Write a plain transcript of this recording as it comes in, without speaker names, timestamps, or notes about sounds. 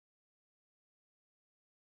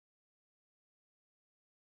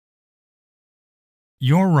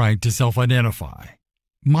Your right to self-identify.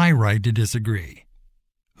 My right to disagree.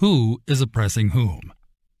 Who is oppressing whom?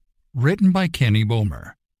 Written by Kenny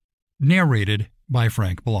Bomer. Narrated by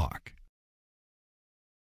Frank Block.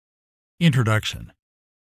 Introduction.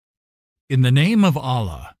 In the name of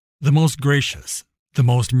Allah, the most gracious, the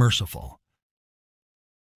most merciful.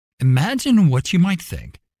 Imagine what you might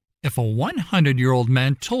think if a 100-year-old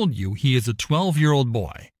man told you he is a 12-year-old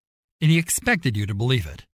boy, and he expected you to believe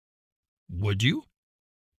it. Would you?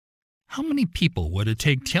 How many people would it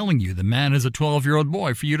take telling you the man is a 12-year-old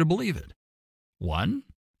boy for you to believe it? 1?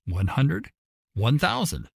 100?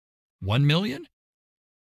 1,000? 1 million?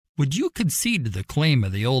 Would you concede to the claim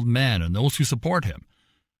of the old man and those who support him?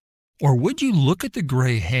 Or would you look at the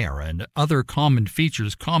gray hair and other common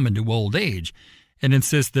features common to old age and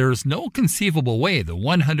insist there is no conceivable way the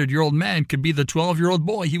 100-year-old man could be the 12-year-old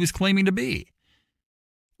boy he was claiming to be?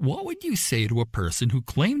 What would you say to a person who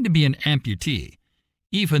claimed to be an amputee,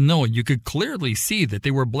 even though you could clearly see that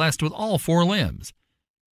they were blessed with all 4 limbs?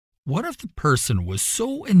 What if the person was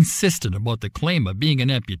so insistent about the claim of being an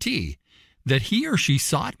amputee that he or she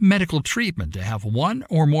sought medical treatment to have 1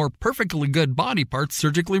 or more perfectly good body parts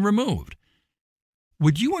surgically removed?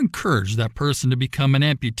 Would you encourage that person to become an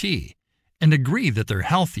amputee and agree that their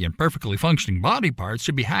healthy and perfectly functioning body parts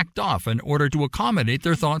should be hacked off in order to accommodate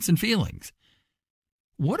their thoughts and feelings?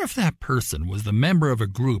 What if that person was the member of a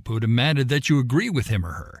group who demanded that you agree with him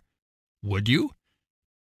or her? Would you?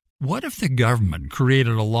 What if the government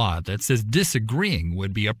created a law that says disagreeing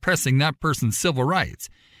would be oppressing that person's civil rights,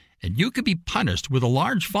 and you could be punished with a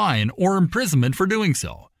large fine or imprisonment for doing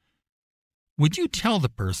so? Would you tell the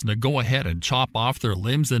person to go ahead and chop off their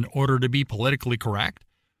limbs in order to be politically correct?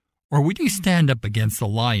 Or would you stand up against the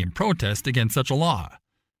lie and protest against such a law?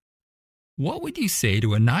 What would you say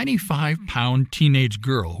to a 95-pound teenage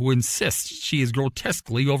girl who insists she is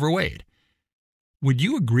grotesquely overweight? Would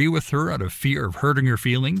you agree with her out of fear of hurting her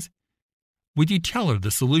feelings? Would you tell her the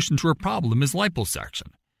solution to her problem is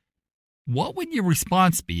liposuction? What would your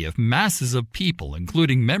response be if masses of people,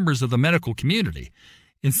 including members of the medical community,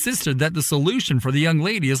 insisted that the solution for the young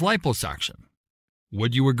lady is liposuction?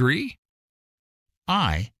 Would you agree?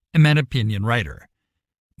 I am an opinion writer.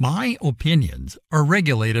 My opinions are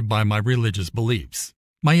regulated by my religious beliefs,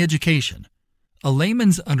 my education, a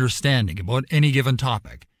layman's understanding about any given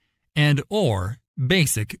topic, and/or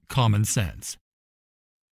basic common sense.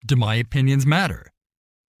 Do my opinions matter?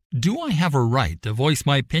 Do I have a right to voice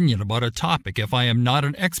my opinion about a topic if I am not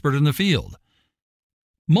an expert in the field?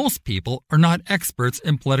 Most people are not experts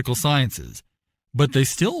in political sciences, but they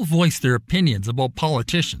still voice their opinions about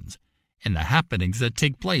politicians and the happenings that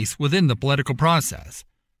take place within the political process.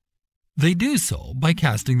 They do so by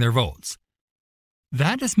casting their votes.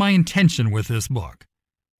 That is my intention with this book.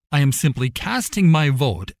 I am simply casting my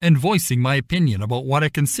vote and voicing my opinion about what I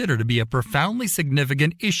consider to be a profoundly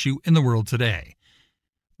significant issue in the world today: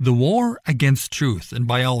 the war against truth in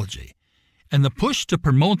biology, and the push to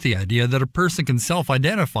promote the idea that a person can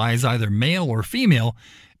self-identify as either male or female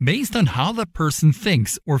based on how the person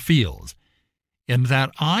thinks or feels, and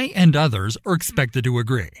that I and others are expected to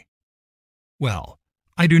agree. Well,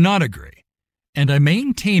 I do not agree, and I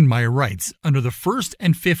maintain my rights under the First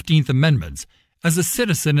and 15th Amendments as a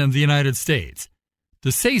citizen of the United States,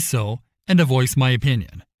 to say so and to voice my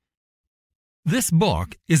opinion. This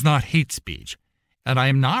book is not hate speech, and I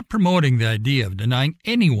am not promoting the idea of denying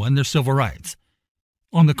anyone their civil rights.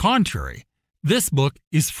 On the contrary, this book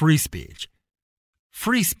is free speech.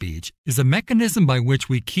 Free speech is a mechanism by which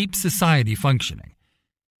we keep society functioning.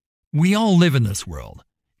 We all live in this world,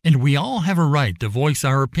 and we all have a right to voice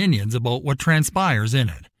our opinions about what transpires in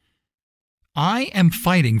it. I am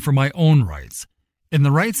fighting for my own rights and the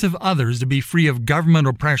rights of others to be free of government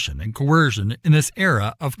oppression and coercion in this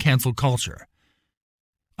era of cancel culture.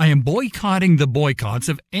 I am boycotting the boycotts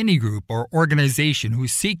of any group or organization who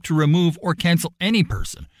seek to remove or cancel any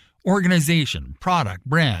person, organization, product,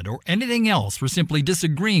 brand, or anything else for simply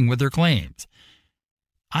disagreeing with their claims.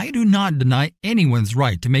 I do not deny anyone's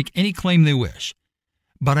right to make any claim they wish,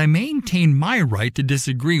 but I maintain my right to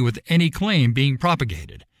disagree with any claim being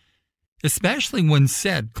propagated, especially when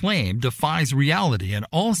said claim defies reality and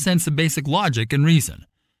all sense of basic logic and reason.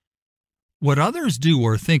 What others do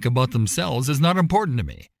or think about themselves is not important to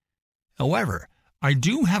me. However, I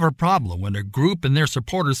do have a problem when a group and their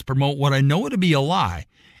supporters promote what I know to be a lie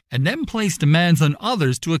and then place demands on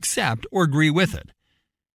others to accept or agree with it.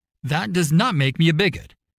 That does not make me a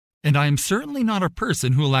bigot, and I am certainly not a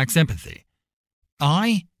person who lacks empathy.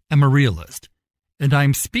 I am a realist, and I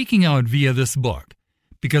am speaking out via this book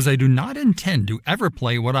because I do not intend to ever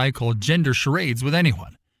play what I call gender charades with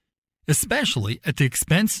anyone, especially at the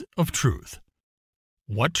expense of truth.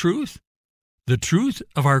 What truth? The truth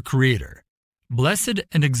of our Creator. Blessed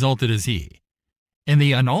and exalted is He, and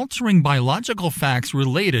the unaltering biological facts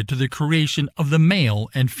related to the creation of the male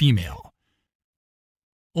and female.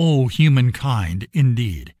 O humankind,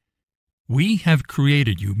 indeed, we have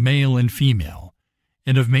created you male and female,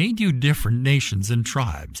 and have made you different nations and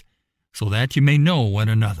tribes, so that you may know one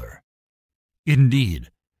another. Indeed,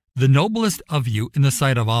 the noblest of you in the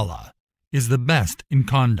sight of Allah is the best in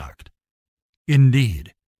conduct.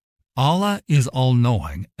 Indeed, Allah is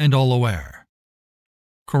all-knowing and all-aware.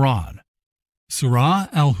 Quran, Surah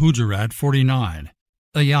Al-Hujurat 49,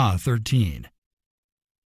 Ayah 13.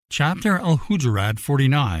 Chapter Al-Hujurat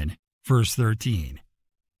 49, verse 13.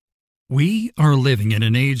 We are living in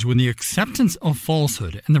an age when the acceptance of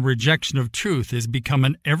falsehood and the rejection of truth has become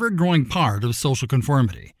an ever-growing part of social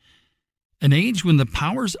conformity. An age when the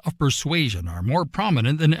powers of persuasion are more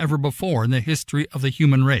prominent than ever before in the history of the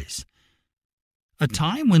human race. A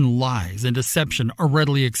time when lies and deception are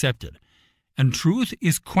readily accepted, and truth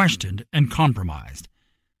is questioned and compromised.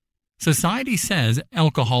 Society says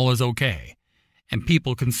alcohol is okay, and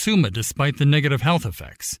people consume it despite the negative health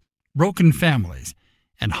effects, broken families,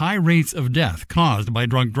 and high rates of death caused by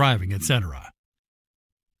drunk driving, etc.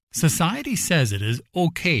 Society says it is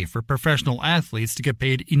okay for professional athletes to get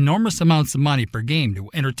paid enormous amounts of money per game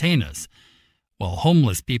to entertain us, while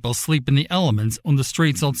homeless people sleep in the elements on the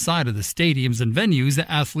streets outside of the stadiums and venues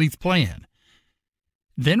the athletes play in.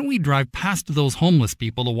 Then we drive past those homeless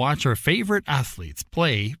people to watch our favorite athletes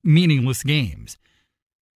play meaningless games.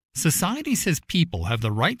 Society says people have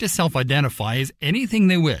the right to self-identify as anything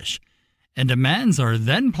they wish, and demands are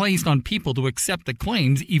then placed on people to accept the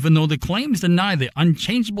claims even though the claims deny the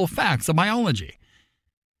unchangeable facts of biology.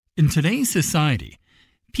 In today's society,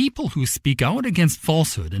 people who speak out against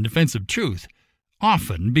falsehood in defense of truth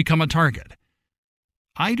often become a target.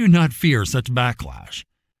 I do not fear such backlash.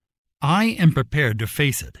 I am prepared to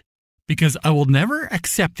face it, because I will never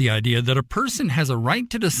accept the idea that a person has a right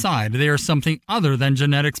to decide they are something other than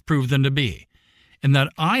genetics prove them to be, and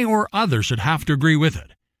that I or others should have to agree with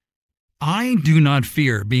it. I do not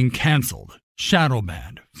fear being canceled, shadow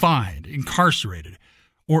banned, fined, incarcerated,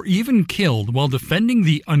 or even killed while defending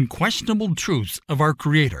the unquestionable truths of our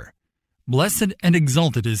Creator. Blessed and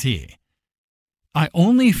exalted is He. I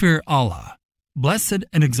only fear Allah. Blessed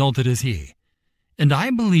and exalted is He. And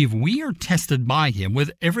I believe we are tested by Him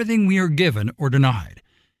with everything we are given or denied.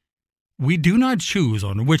 We do not choose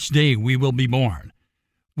on which day we will be born.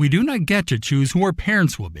 We do not get to choose who our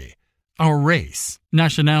parents will be, our race,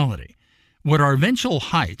 nationality, what our eventual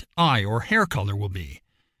height, eye, or hair color will be.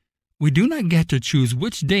 We do not get to choose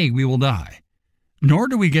which day we will die, nor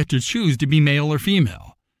do we get to choose to be male or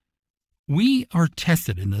female. We are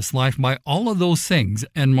tested in this life by all of those things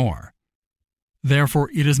and more. Therefore,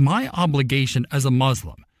 it is my obligation as a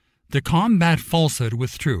Muslim to combat falsehood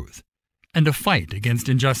with truth and to fight against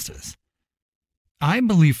injustice. I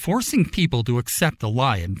believe forcing people to accept a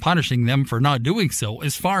lie and punishing them for not doing so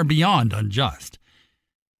is far beyond unjust.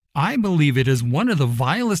 I believe it is one of the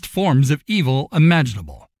vilest forms of evil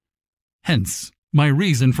imaginable. Hence, my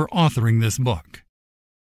reason for authoring this book.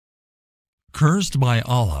 Cursed by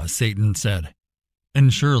Allah, Satan said,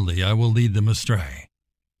 "And surely I will lead them astray.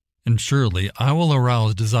 And surely I will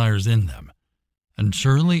arouse desires in them. And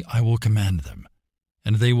surely I will command them,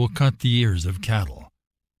 and they will cut the ears of cattle.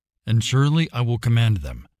 And surely I will command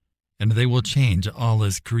them, and they will change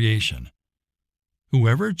Allah's creation.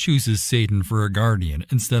 Whoever chooses Satan for a guardian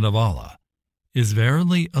instead of Allah is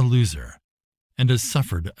verily a loser, and has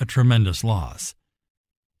suffered a tremendous loss.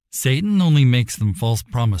 Satan only makes them false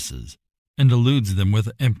promises and deludes them with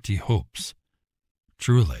empty hopes.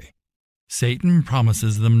 Truly, Satan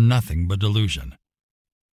promises them nothing but delusion."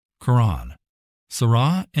 Quran,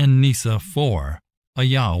 Surah An-Nisa 4,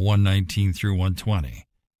 Ayah 119 through 120.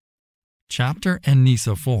 Chapter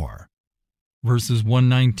An-Nisa 4, verses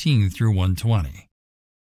 119 through 120.